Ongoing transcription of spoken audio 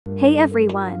Hey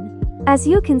everyone! As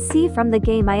you can see from the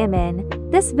game I am in,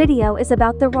 this video is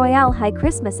about the Royale High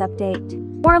Christmas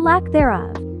update, or lack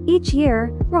thereof. Each year,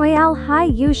 Royale High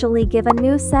usually give a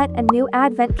new set and new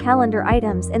advent calendar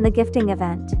items in the gifting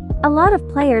event. A lot of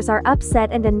players are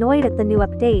upset and annoyed at the new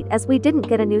update as we didn't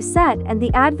get a new set and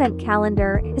the advent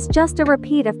calendar is just a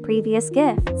repeat of previous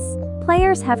gifts.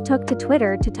 Players have took to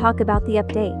Twitter to talk about the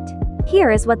update.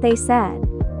 Here is what they said.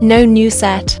 No new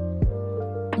set.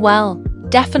 Well,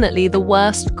 definitely the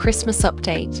worst Christmas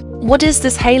update. What is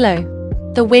this Halo?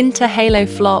 The winter Halo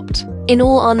flopped. In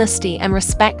all honesty and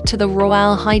respect to the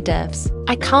Royale High devs,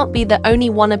 I can't be the only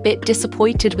one a bit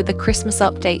disappointed with the Christmas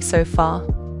update so far.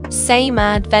 Same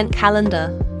advent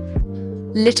calendar.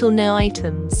 Little new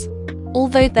items.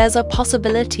 Although there's a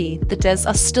possibility the devs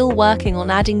are still working on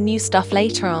adding new stuff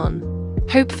later on.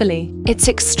 Hopefully, it's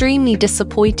extremely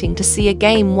disappointing to see a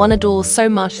game one adores so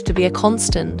much to be a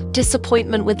constant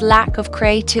disappointment with lack of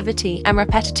creativity and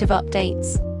repetitive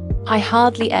updates. I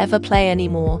hardly ever play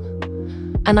anymore,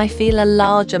 and I feel a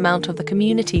large amount of the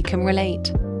community can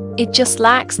relate. It just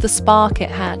lacks the spark it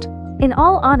had. In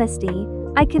all honesty,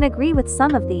 I can agree with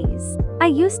some of these. I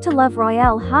used to love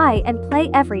Royale High and play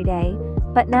every day,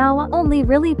 but now only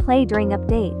really play during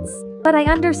updates. But I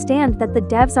understand that the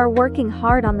devs are working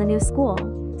hard on the new school,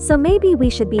 so maybe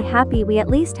we should be happy we at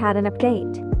least had an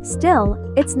update.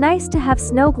 Still, it's nice to have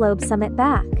Snowglobe Summit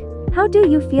back. How do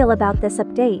you feel about this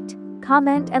update?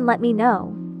 Comment and let me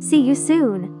know. See you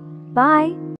soon.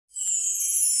 Bye.